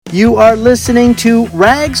You are listening to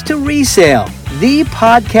Rags to Resale, the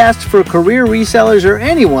podcast for career resellers or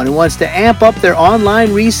anyone who wants to amp up their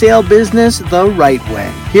online resale business the right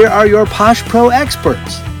way. Here are your Posh Pro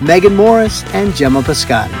experts, Megan Morris and Gemma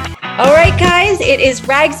Piscotti. All right, guys, it is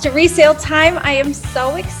Rags to Resale time. I am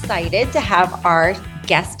so excited to have our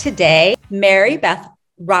guest today, Maribeth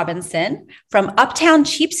Robinson from Uptown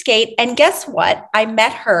Cheapskate. And guess what? I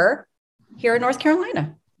met her here in North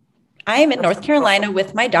Carolina. I am in North Carolina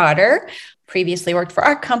with my daughter, previously worked for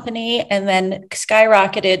our company, and then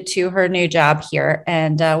skyrocketed to her new job here.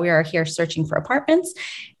 And we are here searching for apartments.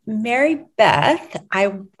 Maribeth,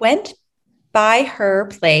 I went by her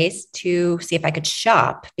place to see if I could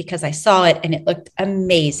shop because I saw it and it looked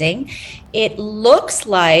amazing. It looks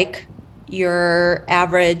like your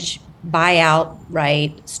average buyout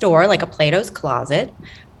right store, like a Plato's Closet,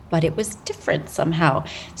 but it was different somehow.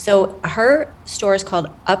 So her store is called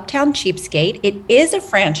Uptown Cheapskate. It is a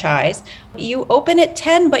franchise. You open at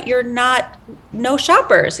 10, but you're no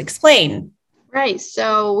shoppers. Explain. Right.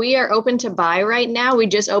 So we are open to buy right now. We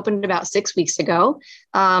just opened about 6 weeks ago.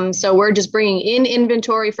 So we're just bringing in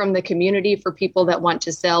inventory from the community for people that want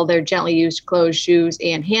to sell their gently used clothes, shoes,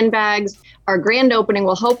 and handbags. Our grand opening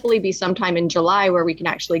will hopefully be sometime in July where we can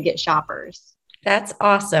actually get shoppers. That's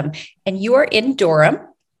awesome. And you are in Durham.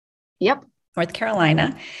 Yep. North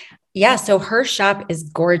Carolina. Yeah. So her shop is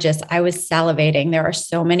gorgeous. I was salivating. There are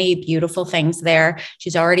so many beautiful things there.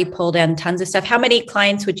 She's already pulled in tons of stuff. How many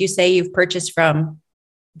clients would you say you've purchased from?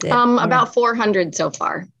 About 400 so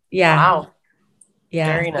far. Yeah. Wow.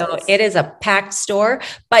 Yeah. Very nice. So it is a packed store,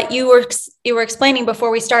 but you were explaining before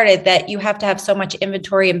we started that you have to have so much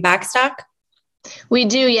inventory in backstock. We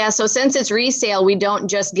do, yeah. So since it's resale, we don't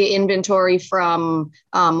just get inventory from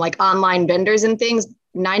like online vendors and things.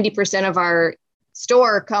 90% of our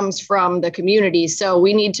store comes from the community. So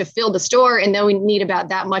we need to fill the store and then we need about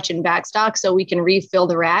that much in backstock so we can refill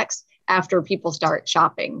the racks after people start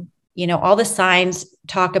shopping. You know, all the signs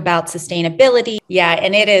talk about sustainability. Yeah.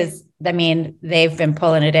 And it is, I mean, they've been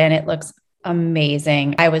pulling it in. It looks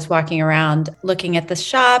amazing. I was walking around looking at the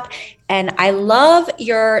shop and I love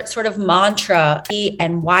your sort of mantra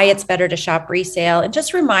and why it's better to shop resale. It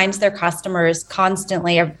just reminds their customers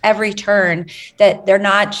constantly of every turn that they're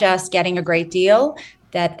not just getting a great deal,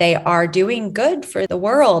 that they are doing good for the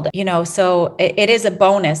world, you know, so it is a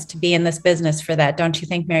bonus to be in this business for that. Don't you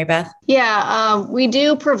think, Maribeth? Yeah, we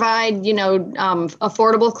do provide,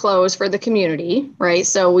 affordable clothes for the community, right?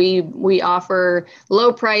 So we offer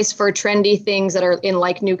low price for trendy things that are in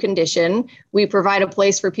like new condition. We provide a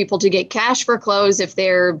place for people to get cash for clothes if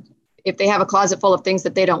they have a closet full of things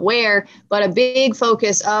that they don't wear. But a big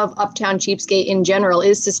focus of Uptown Cheapskate in general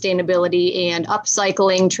is sustainability and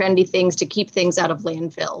upcycling trendy things to keep things out of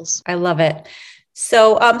landfills. I love it.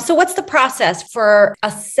 So what's the process for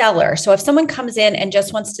a seller? So if someone comes in and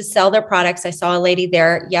just wants to sell their products, I saw a lady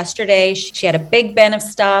there yesterday. She had a big bin of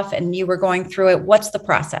stuff and you were going through it. What's the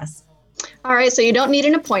process? All right. So you don't need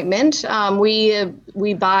an appointment.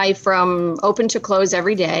 We buy from open to close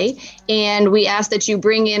every day. And we ask that you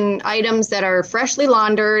bring in items that are freshly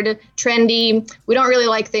laundered, trendy. We don't really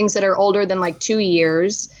like things that are older than like 2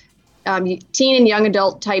 years, teen and young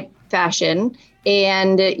adult type fashion.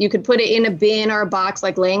 And you could put it in a bin or a box,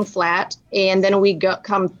 like laying flat. And then we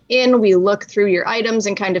come in, we look through your items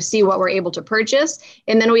and kind of see what we're able to purchase.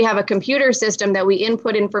 And then we have a computer system that we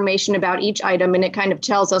input information about each item. And it kind of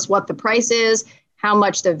tells us what the price is, how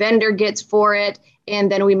much the vendor gets for it.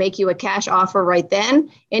 And then we make you a cash offer right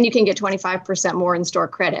then. And you can get 25% more in store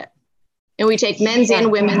credit. And we take men's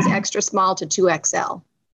and women's extra small to 2XL.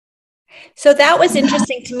 So that was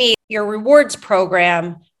interesting to me. Your rewards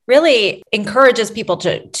program really encourages people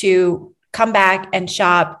to come back and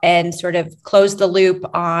shop and sort of close the loop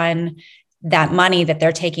on that money that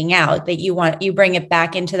they're taking out, that you bring it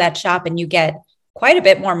back into that shop and you get quite a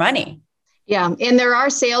bit more money. Yeah. And there are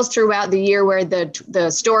sales throughout the year where the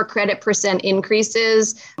store credit percent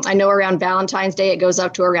increases. I know around Valentine's Day, it goes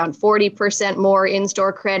up to around 40% more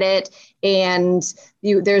in-store credit. And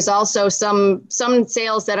there's also some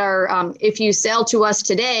sales that are, if you sell to us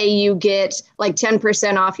today, you get like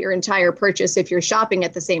 10% off your entire purchase if you're shopping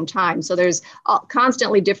at the same time. So there's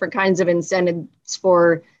constantly different kinds of incentives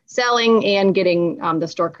for selling and getting the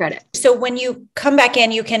store credit. So when you come back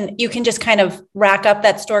in, you can just kind of rack up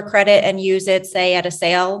that store credit and use it, say at a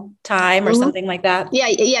sale time or something like that. Yeah,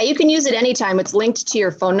 you can use it anytime. It's linked to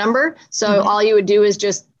your phone number. So all you would do is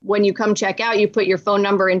just when you come check out, you put your phone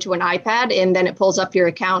number into an iPad and then it pulls up your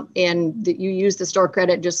account and you use the store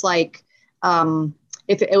credit just like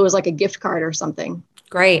if it was like a gift card or something.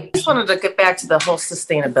 Great. I just wanted to get back to the whole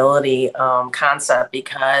sustainability concept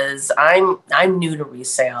because I'm new to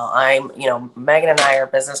resale. Megan and I are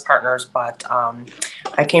business partners, but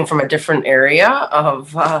I came from a different area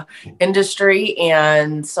of industry,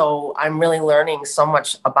 and so I'm really learning so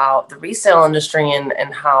much about the resale industry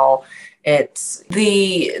and how it's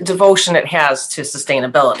the devotion it has to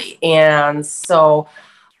sustainability. And so,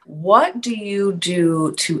 what do you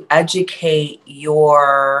do to educate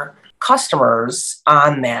your customers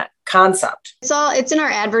on that concept? It's in our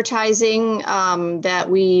advertising that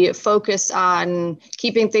we focus on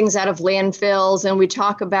keeping things out of landfills, and we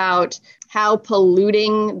talk about how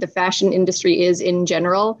polluting the fashion industry is in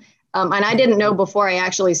general. And I didn't know before I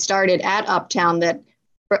actually started at Uptown that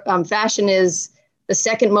fashion is the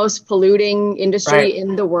second most polluting industry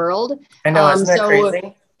in the world. I know, isn't that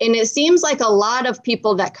crazy? And it seems like a lot of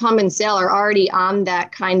people that come and sell are already on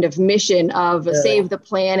that kind of mission of save the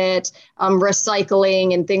planet,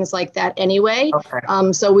 recycling and things like that anyway.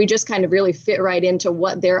 Okay. So we just kind of really fit right into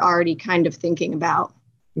what they're already kind of thinking about.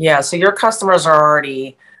 Yeah. So your customers are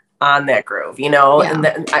already on that groove, and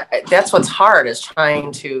that's what's hard is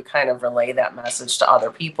trying to kind of relay that message to other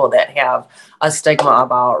people that have a stigma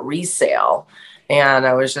about resale. And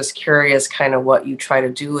I was just curious kind of what you try to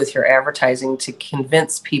do with your advertising to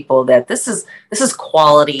convince people that this is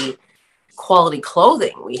quality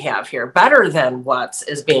clothing we have here, better than what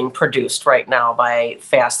is being produced right now by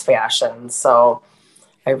fast fashion. So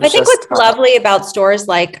I think what's lovely about stores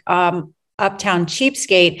like Uptown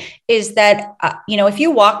Cheapskate is that, if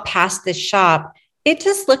you walk past this shop, it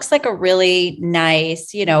just looks like a really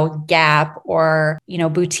nice, Gap or,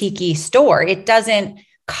 boutique-y store. It doesn't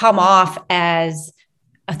come off as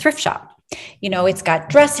a thrift shop. It's got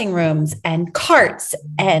dressing rooms and carts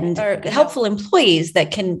and helpful employees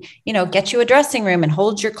that can, get you a dressing room and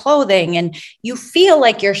hold your clothing. And you feel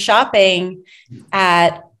like you're shopping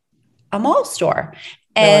at a mall store.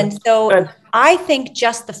 And so I think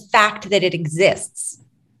just the fact that it exists,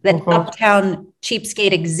 that Uptown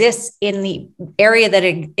Cheapskate exists in the area that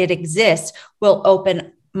it exists will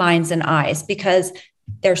open minds and eyes, because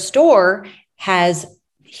their store has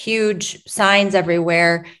huge signs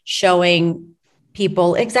everywhere showing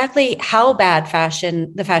people exactly how bad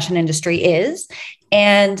the fashion industry is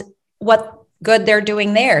and what good they're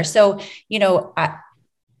doing there. So,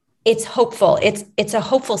 it's hopeful. It's a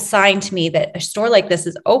hopeful sign to me that a store like this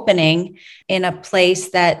is opening in a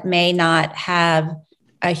place that may not have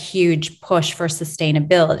a huge push for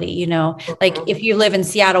sustainability. Like if you live in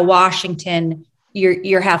Seattle, Washington,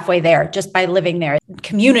 you're halfway there just by living there.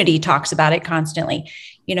 Community talks about it constantly.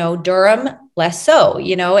 Durham, less so,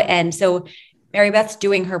 and so Maribeth's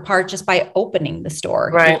doing her part just by opening the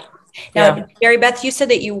store. Right. Now, Maribeth, you said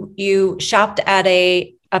that you shopped at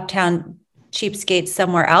a Uptown Cheapskate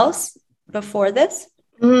somewhere else before this?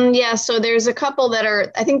 Yeah. So there's a couple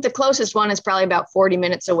that I think the closest one is probably about 40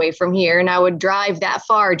 minutes away from here. And I would drive that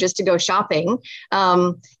far just to go shopping.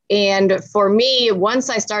 And for me, once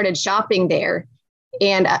I started shopping there,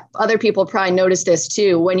 and other people probably notice this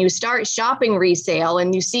too, when you start shopping resale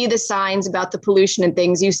and you see the signs about the pollution and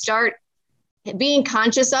things, you start being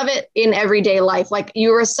conscious of it in everyday life. Like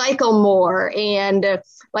you recycle more. And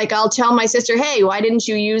like I'll tell my sister, hey, why didn't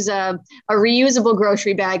you use a reusable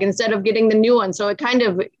grocery bag instead of getting the new one? So it kind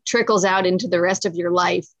of trickles out into the rest of your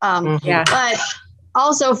life. But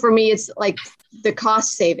also for me, it's like the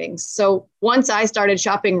cost savings. So once I started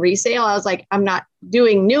shopping resale, I was like, I'm not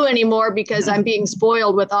doing new anymore because I'm being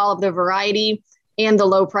spoiled with all of the variety and the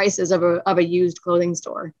low prices of a used clothing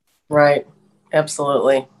store. Right.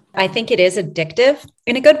 Absolutely. I think it is addictive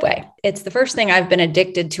in a good way. It's the first thing I've been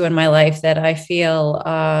addicted to in my life that I feel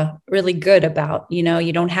really good about.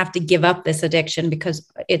 You don't have to give up this addiction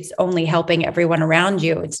because it's only helping everyone around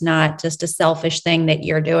you. It's not just a selfish thing that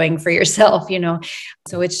you're doing for yourself,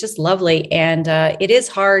 So it's just lovely. And it is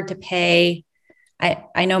hard to pay.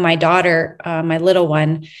 I know my daughter, my little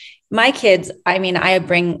one, my kids, I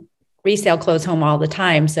bring resale clothes home all the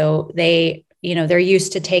time. So they're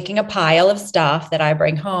used to taking a pile of stuff that I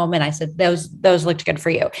bring home. And I said, those looked good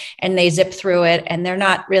for you. And they zip through it and they're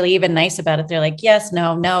not really even nice about it. They're like, yes,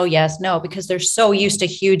 no, no, yes, no, because they're so used to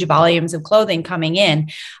huge volumes of clothing coming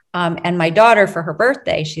in. And my daughter, for her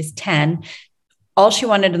birthday, she's 10. All she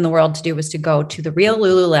wanted in the world to do was to go to the real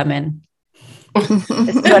Lululemon. This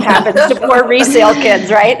is what happens to poor resale kids,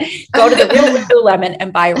 right? Go to the real Lululemon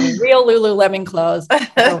and buy real Lululemon clothes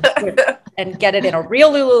and get it in a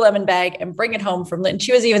real Lululemon bag and bring it home from. And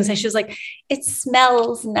she was even saying, she was like, it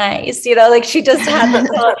smells nice, like she just had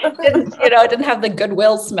didn't have the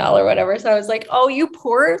Goodwill smell or whatever. So I was like, oh, you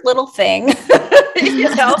poor little thing, But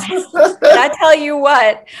I tell you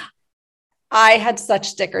what, I had such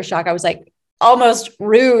sticker shock. I was like almost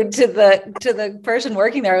rude to the person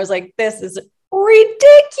working there. I was like, this is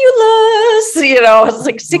ridiculous. I was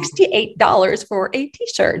like $68 for a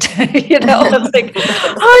t-shirt. I was like,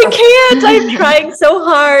 I can't. I'm trying so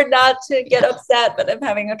hard not to get upset, but I'm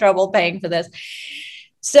having trouble paying for this.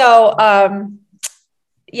 So,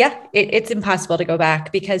 it's impossible to go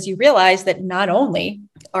back because you realize that not only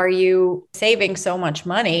are you saving so much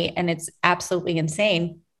money and it's absolutely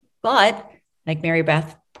insane, but like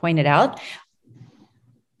Maribeth pointed out,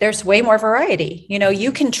 there's way more variety.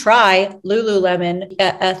 You can try Lululemon,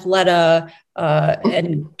 Athleta,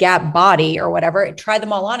 and Gap Body or whatever, try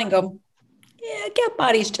them all on and go, yeah, Gap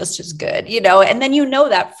Body's just as good, and then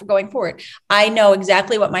that for going forward. I know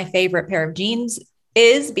exactly what my favorite pair of jeans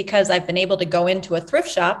is because I've been able to go into a thrift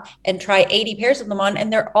shop and try 80 pairs of them on,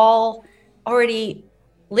 and they're all already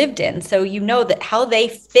lived in. So that how they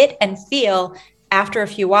fit and feel after a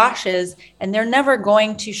few washes, and they're never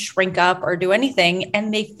going to shrink up or do anything.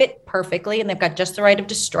 And they fit perfectly, and they've got just the right of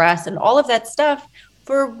distress and all of that stuff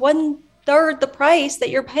for 1/3 the price that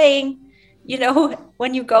you're paying,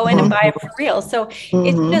 when you go in and buy it for real. So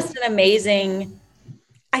it's just an amazing,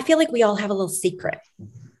 I feel like we all have a little secret.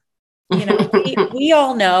 We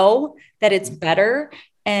all know that it's better.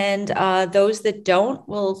 And those that don't,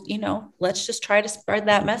 will, let's just try to spread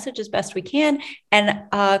that message as best we can. And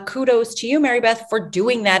kudos to you, Maribeth, for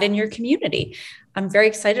doing that in your community. I'm very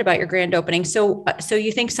excited about your grand opening. So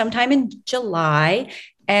you think sometime in July,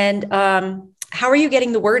 and how are you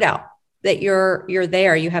getting the word out that you're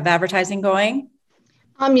there? You have advertising going?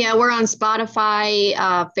 Yeah, we're on Spotify,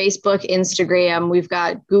 Facebook, Instagram. We've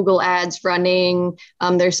got Google ads running.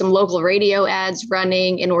 There's some local radio ads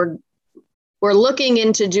running, and we're looking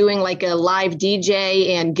into doing like a live DJ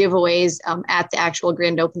and giveaways at the actual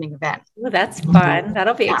grand opening event. Oh, that's fun.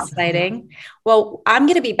 That'll be exciting. Well, I'm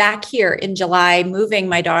going to be back here in July, moving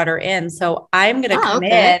my daughter in. So I'm going to come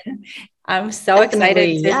in. I'm so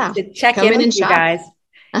excited to check in with you guys.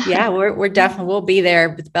 Yeah, we're definitely, we'll be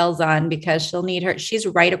there with bells on because she'll need her. She's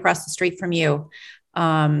right across the street from you.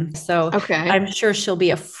 I'm sure she'll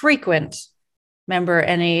be a frequent member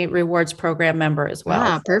and a rewards program member as well.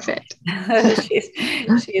 Ah, perfect.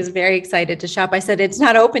 She is very excited to shop. I said, it's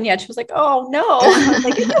not open yet. She was like, oh no. I was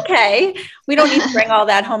like, it's okay. We don't need to bring all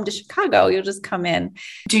that home to Chicago. You'll just come in.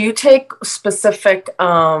 Do you take specific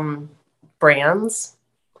brands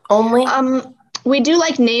only? We do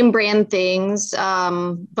like name brand things,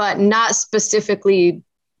 but not specifically,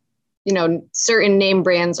 certain name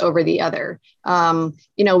brands over the other.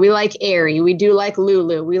 We like Aerie, we do like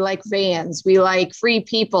Lulu, we like Vans, we like Free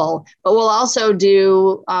People, but we'll also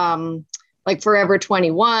do like Forever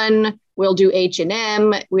 21, we'll do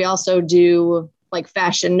H&M. We also do like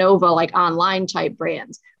Fashion Nova, like online type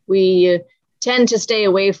brands. We tend to stay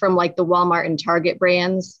away from like the Walmart and Target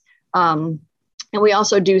brands. And we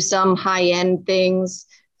also do some high-end things.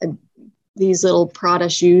 These little Prada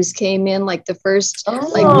shoes came in like the first week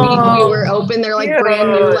we were open. They're like brand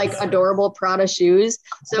new, like adorable Prada shoes.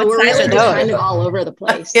 So we're really just kind of all over the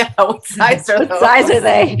place. Yeah, what size are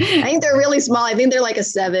they? I think they're really small. I think they're like a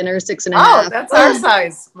 7 or 6.5. Oh, that's our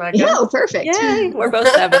size. Yeah, perfect. Yay, we're both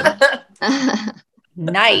 7.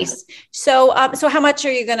 Nice. So how much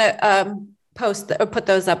are you going to put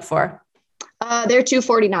those up for? They're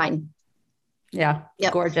 $249. Yeah.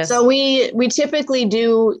 Yep. Gorgeous. So we typically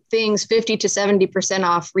do things 50 to 70%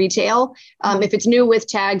 off retail. If it's new with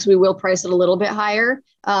tags, we will price it a little bit higher.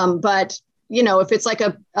 But if it's like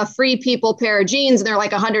a Free People pair of jeans and they're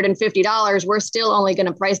like $150, we're still only going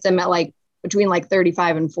to price them at like between like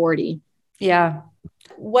 35 and 40. Yeah.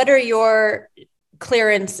 What are your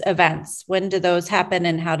clearance events? When do those happen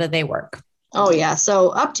and how do they work? Oh yeah.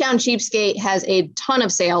 So Uptown Cheapskate has a ton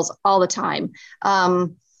of sales all the time.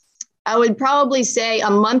 I would probably say a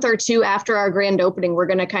month or two after our grand opening, we're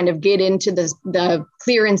going to kind of get into the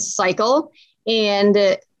clearance cycle.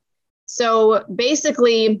 And so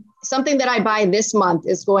basically something that I buy this month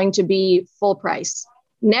is going to be full price.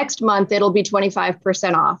 Next month, it'll be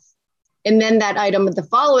 25% off. And then that item the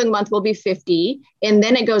following month will be 50. And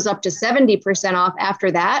then it goes up to 70% off after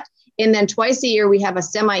that. And then twice a year, we have a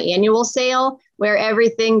semi-annual sale where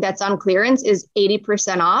everything that's on clearance is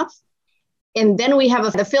 80% off. And then we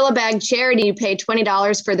have the Fill a Bag charity. You pay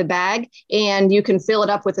 $20 for the bag and you can fill it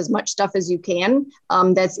up with as much stuff as you can.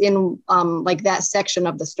 That's in like that section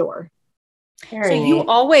of the store. So you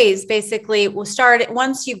always basically will start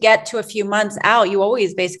once you get to a few months out, you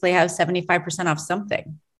always basically have 75% off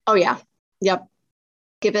something. Oh yeah. Yep.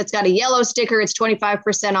 If it's got a yellow sticker, it's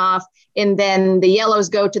 25% off. And then the yellows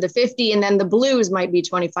go to the 50, and then the blues might be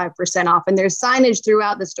 25% off. And there's signage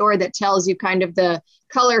throughout the store that tells you kind of the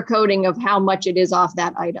color coding of how much it is off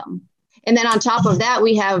that item. And then on top of that,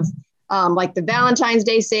 we have like the Valentine's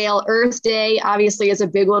Day sale. Earth Day obviously is a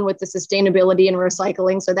big one with the sustainability and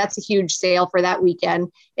recycling. So that's a huge sale for that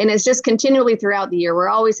weekend. And it's just continually throughout the year. We're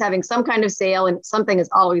always having some kind of sale, and something is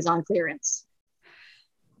always on clearance.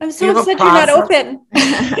 I'm so upset you're not open.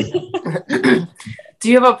 Do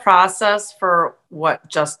you have a process for what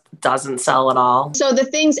just doesn't sell at all? So the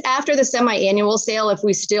things after the semi-annual sale, if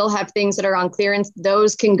we still have things that are on clearance,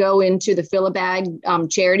 those can go into the Fill a Bag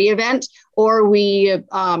charity event, or we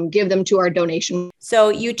give them to our donation. So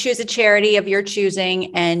you choose a charity of your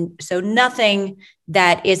choosing. And so nothing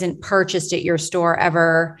that isn't purchased at your store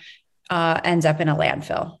ever ends up in a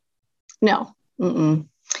landfill. No. Mm-mm.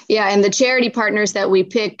 Yeah. And the charity partners that we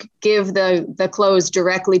pick give the clothes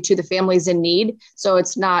directly to the families in need. So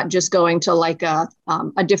it's not just going to like a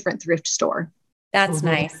different thrift store. That's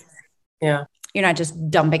nice. Yeah. You're not just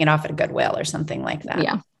dumping it off at a Goodwill or something like that.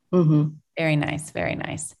 Yeah. Mm-hmm. Very nice. Very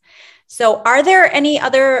nice. So are there any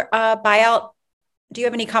other buyout? Do you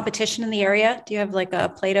have any competition in the area? Do you have like a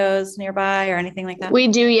Plato's nearby or anything like that? We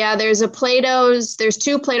do. Yeah. There's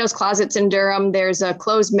two Plato's closets in Durham. There's a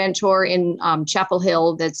Clothes Mentor in Chapel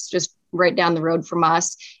Hill. That's just right down the road from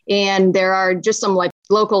us. And there are just some like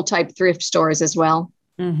local type thrift stores as well.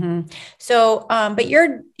 Mm-hmm. So, but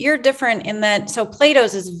you're different in that. So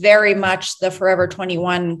Plato's is very much the Forever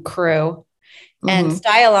 21 crew. And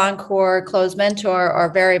Style Encore, Clothes Mentor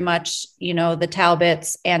are very much, the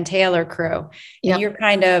Talbots and Taylor crew. And you're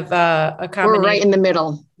kind of a combination. We're right in the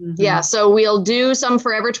middle. Mm-hmm. Yeah. So we'll do some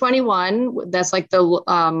Forever 21. That's like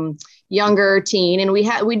the younger teen. And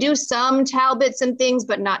we do some Talbots and things,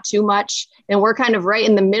 but not too much. And we're kind of right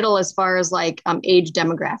in the middle as far as like age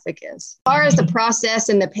demographic is. As far as the process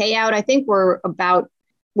and the payout, I think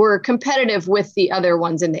we're competitive with the other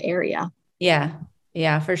ones in the area. Yeah.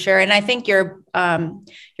 Yeah, for sure. And I think your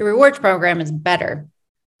rewards program is better.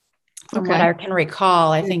 From what I can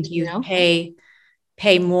recall, I think you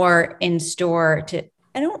pay more in store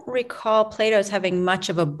I don't recall Plato's having much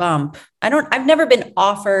of a bump. I've never been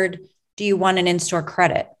offered, do you want an in-store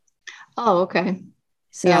credit? Oh, okay.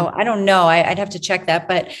 So I don't know. I'd have to check that,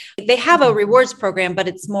 but they have a rewards program, but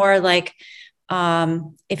it's more like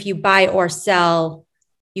if you buy or sell,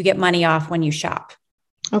 you get money off when you shop.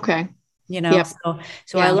 Okay.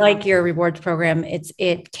 So I like your rewards program.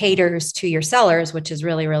 It caters to your sellers, which is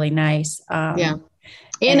really, really nice.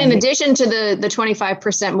 And in addition to the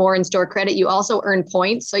 25% more in store credit, you also earn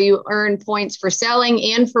points. So you earn points for selling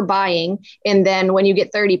and for buying. And then when you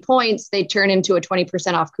get 30 points, they turn into a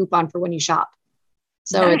 20% off coupon for when you shop.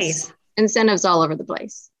 So it's incentives all over the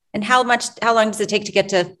place. And how long does it take to get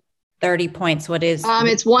to 30 points? What is?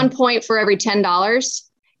 It's 1 point for every $10.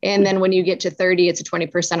 And then when you get to 30, it's a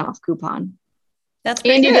 20% off coupon. That's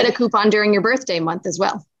pretty good. And you get a coupon during your birthday month as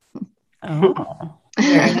well. Oh,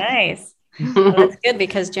 very nice. Well, that's good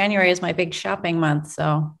because January is my big shopping month.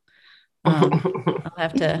 So I'll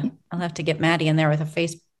have to get Maddie in there with a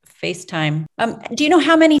FaceTime. Do you know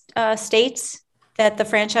how many states that the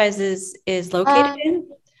franchise is located in?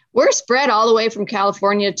 We're spread all the way from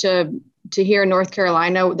California to here in North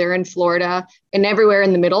Carolina. They're in Florida and everywhere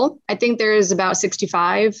in the middle. I think there's about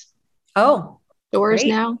 65 stores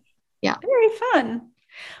now. Yeah. Very fun.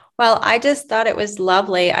 Well, I just thought it was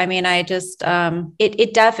lovely. I mean, I just, and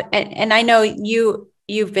I know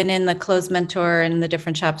you've been in the Clothes Mentor and the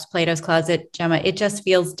different shops, Plato's Closet, Gemma. It just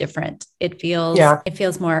feels different. It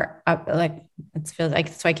feels more up, like so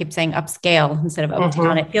I keep saying upscale instead of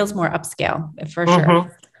uptown. It feels more upscale for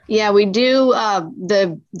sure. Yeah, we do.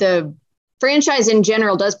 The franchise in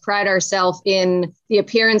general does pride ourselves in the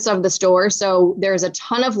appearance of the store. So there's a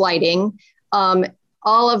ton of lighting.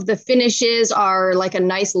 All of the finishes are like a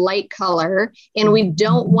nice light color, and we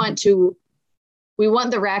want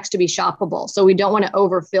the racks to be shoppable. So we don't want to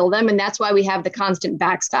overfill them. And that's why we have the constant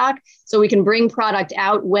backstock. So we can bring product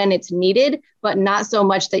out when it's needed, but not so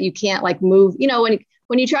much that you can't like move,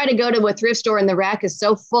 when you try to go to a thrift store and the rack is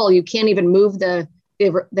so full, you can't even move the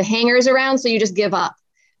hangers around. So you just give up.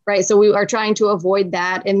 Right. So we are trying to avoid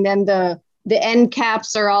that. And then the end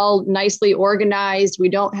caps are all nicely organized. We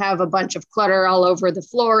don't have a bunch of clutter all over the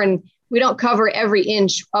floor, and we don't cover every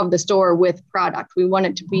inch of the store with product. We want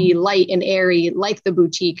it to be light and airy, like the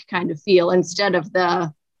boutique kind of feel instead of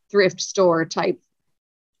the thrift store type.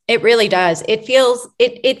 It really does. It feels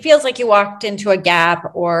like you walked into a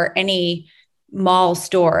Gap or any mall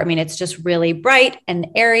store. I mean, it's just really bright and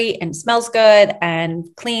airy and smells good and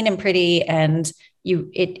clean and pretty. And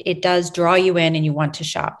it does draw you in and you want to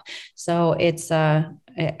shop. So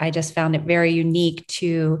I just found it very unique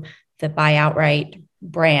to the Buy Outright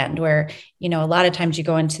brand, where, a lot of times you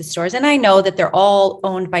go into stores, and I know that they're all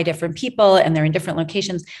owned by different people and they're in different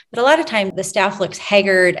locations, but a lot of times the staff looks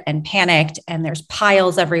haggard and panicked and there's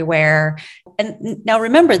piles everywhere. And now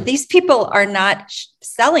remember, these people are not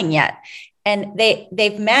selling yet. And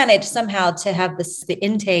they've managed somehow to have the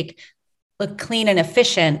intake look clean and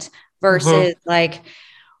efficient versus like,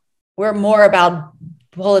 we're more about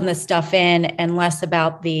pulling this stuff in and less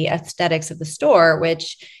about the aesthetics of the store,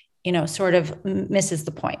 which, sort of misses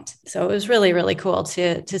the point. So it was really, really cool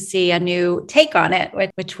to see a new take on it,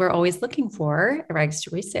 which we're always looking for at Rags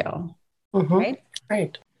to Resale. Right?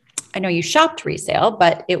 Right. I know you shopped resale,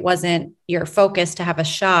 but it wasn't your focus to have a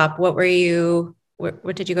shop. What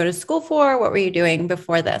did you go to school for? What were you doing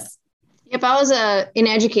before this? Yep, I was in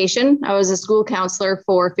education. I was a school counselor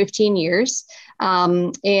for 15 years.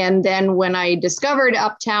 And then when I discovered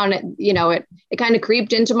Uptown, it kind of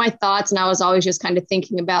creeped into my thoughts, and I was always just kind of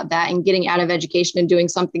thinking about that and getting out of education and doing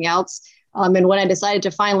something else. And when I decided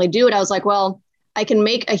to finally do it, I was like, well, I can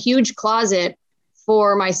make a huge closet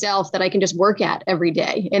for myself that I can just work at every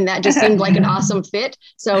day. And that just seemed like an awesome fit.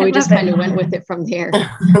 So we just kind of went with it from there.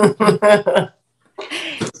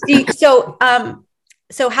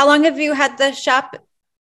 So how long have you had the shop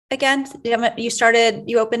again?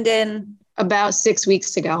 You opened in about 6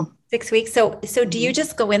 weeks ago. 6 weeks. So do you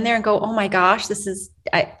just go in there and go, oh my gosh,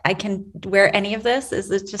 I can wear any of this?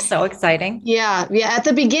 Is it just so exciting? Yeah. At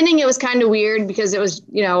the beginning, it was kind of weird because it was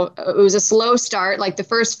a slow start. Like the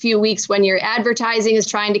first few weeks when your advertising is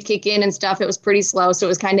trying to kick in and stuff, it was pretty slow. So it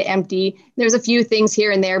was kind of empty. There's a few things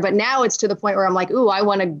here and there, but now it's to the point where I'm like, ooh, I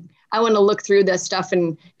want to look through this stuff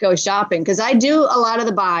and go shopping, because I do a lot of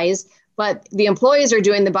the buys, but the employees are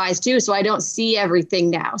doing the buys too. So I don't see everything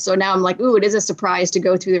now. So now I'm like, ooh, it is a surprise to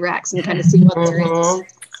go through the racks and kind of see what there is.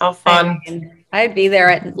 How fun. I'd be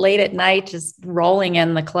there late at night, just rolling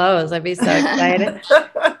in the clothes. I'd be so excited.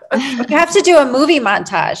 You have to do a movie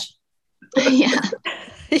montage. Yeah.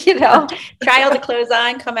 Try all the clothes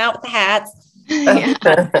on, come out with the hats. Yeah.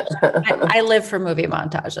 I live for movie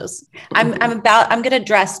montages. I'm going to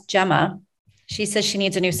dress Gemma. She says she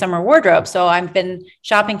needs a new summer wardrobe. So I've been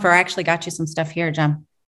shopping for her. I actually got you some stuff here, Gem.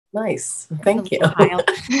 Nice. Thank you.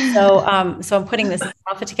 So I'm putting this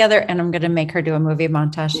outfit together, and I'm going to make her do a movie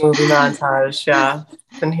montage. Yeah.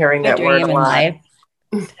 Been hearing that word a lot.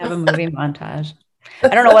 Have a movie montage. I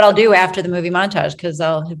don't know what I'll do after the movie montage, because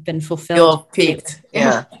I'll have been fulfilled. You'll peaked.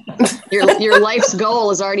 Yeah. Your life's goal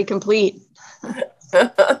is already complete.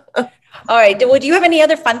 All right. Do you have any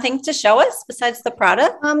other fun things to show us besides the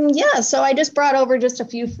product? Yeah. So I just brought over just a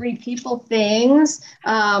few Free People things.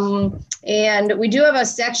 And we do have a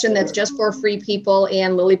section that's just for Free People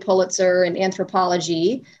and Lily Pulitzer and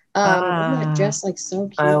anthropology. That dress like so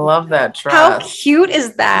cute. I love that dress. How cute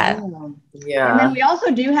is that? Yeah. And then we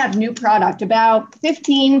also do have new product. About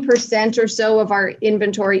 15% or so of our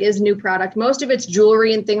inventory is new product. Most of it's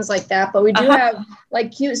jewelry and things like that, but we do have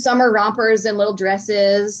like cute summer rompers and little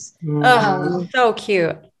dresses. So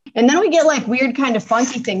cute. And then we get like weird kind of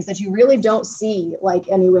funky things that you really don't see like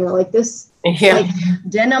anywhere, like this like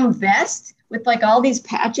denim vest with like all these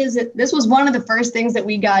patches. This was one of the first things that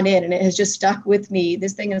we got in, and it has just stuck with me.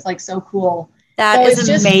 This thing is like so cool. That is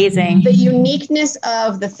amazing. The uniqueness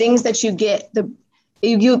of the things that you get,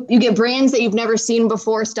 you get brands that you've never seen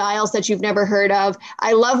before, styles that you've never heard of.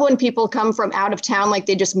 I love when people come from out of town, like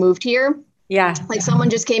they just moved here. Yeah. Like someone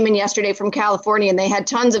just came in yesterday from California, and they had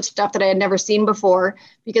tons of stuff that I had never seen before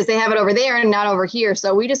because they have it over there and not over here.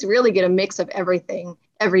 So we just really get a mix of everything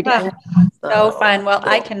every day. So fun. Well,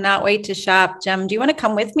 I cannot wait to shop. Jem, do you want to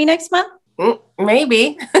come with me next month?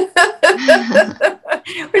 Maybe. We're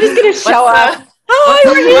just going to show up.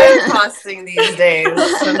 We're here. Costing these days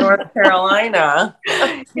in North Carolina.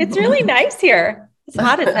 It's really nice here. It's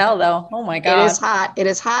hot as hell, though. Oh my God. It is hot. It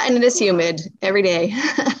is hot and it is humid every day.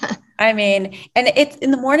 I mean, and it's in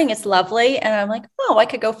the morning, it's lovely. And I'm like, oh, I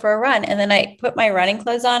could go for a run. And then I put my running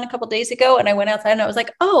clothes on a couple of days ago, and I went outside and I was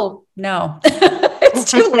like, oh no, it's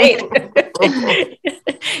too late.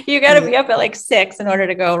 You got to be up at like 6 in order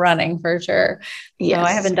to go running for sure. Yes. No,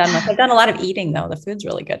 I haven't done much. I've done a lot of eating though. The food's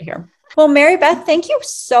really good here. Well, Maribeth, thank you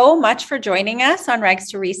so much for joining us on Rags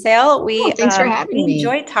to Resale. Thanks for having me.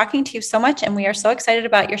 Enjoyed talking to you so much, and we are so excited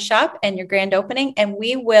about your shop and your grand opening. And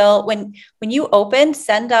we will, when you open,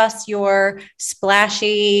 send us your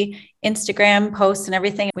splashy Instagram posts and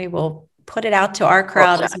everything. We will put it out to our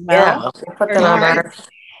crowd as well. Yeah, we'll put that on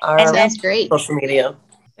our that's great social media.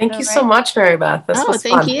 Thank you so much, Maribeth. This was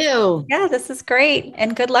thank fun. you. Yeah, this is great.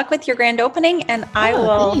 And good luck with your grand opening. And I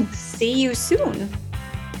will see you soon.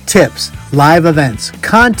 Tips, live events,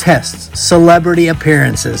 contests, celebrity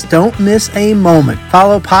appearances. Don't miss a moment.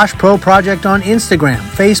 Follow Posh Pro Project on Instagram,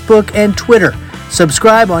 Facebook, and Twitter.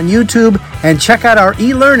 Subscribe on YouTube and check out our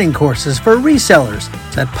e-learning courses for resellers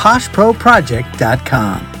at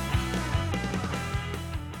poshproproject.com.